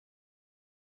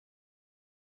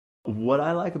What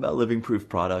I like about Living Proof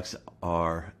products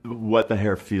are what the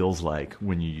hair feels like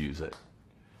when you use it.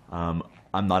 I'm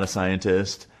not a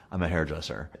scientist, I'm a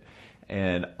hairdresser.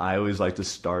 And I always like to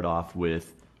start off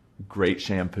with great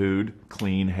shampooed,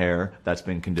 clean hair that's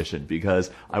been conditioned because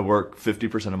I work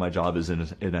 50% of my job is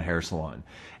in a hair salon.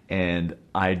 And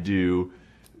I do,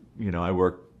 I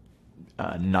work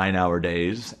 9-hour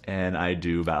days and I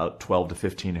do about 12 to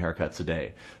 15 haircuts a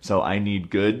day. So I need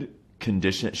good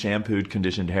shampooed,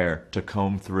 conditioned hair to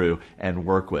comb through and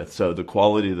work with. So the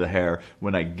quality of the hair,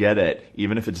 when I get it,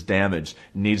 even if it's damaged,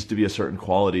 needs to be a certain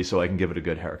quality so I can give it a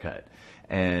good haircut.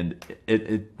 And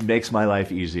it makes my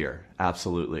life easier,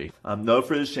 absolutely. No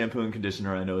Frizz shampoo and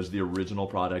conditioner I know is the original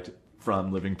product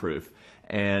from Living Proof.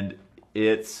 And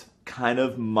it's kind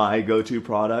of my go-to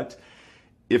product.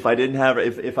 If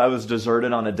I was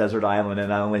deserted on a desert island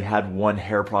and I only had one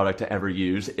hair product to ever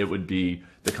use, it would be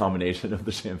the combination of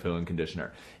the shampoo and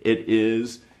conditioner. It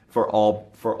is for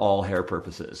all hair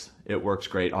purposes. It works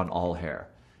great on all hair.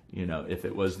 If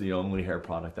it was the only hair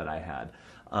product that I had.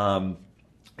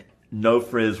 No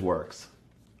Frizz works,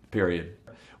 period.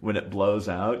 When it blows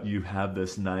out, you have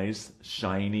this nice,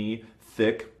 shiny,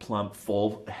 thick, plump,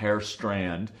 full hair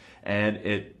strand, and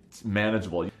it's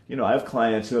manageable. I have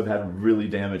clients who have had really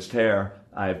damaged hair.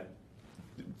 I've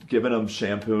given them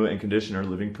shampoo and conditioner,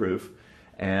 Living Proof,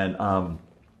 and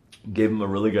gave them a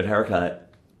really good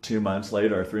haircut. 2 months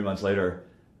later, 3 months later,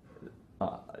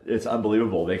 it's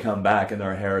unbelievable. They come back and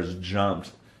their hair has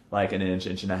jumped like an inch,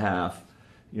 inch and a half.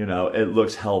 It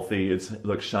looks healthy. It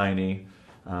looks shiny.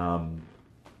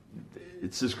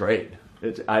 It's just great.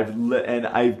 I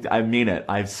mean it.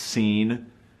 I've seen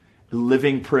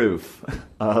living proof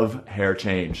of hair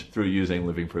change through using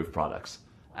Living Proof products.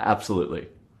 Absolutely.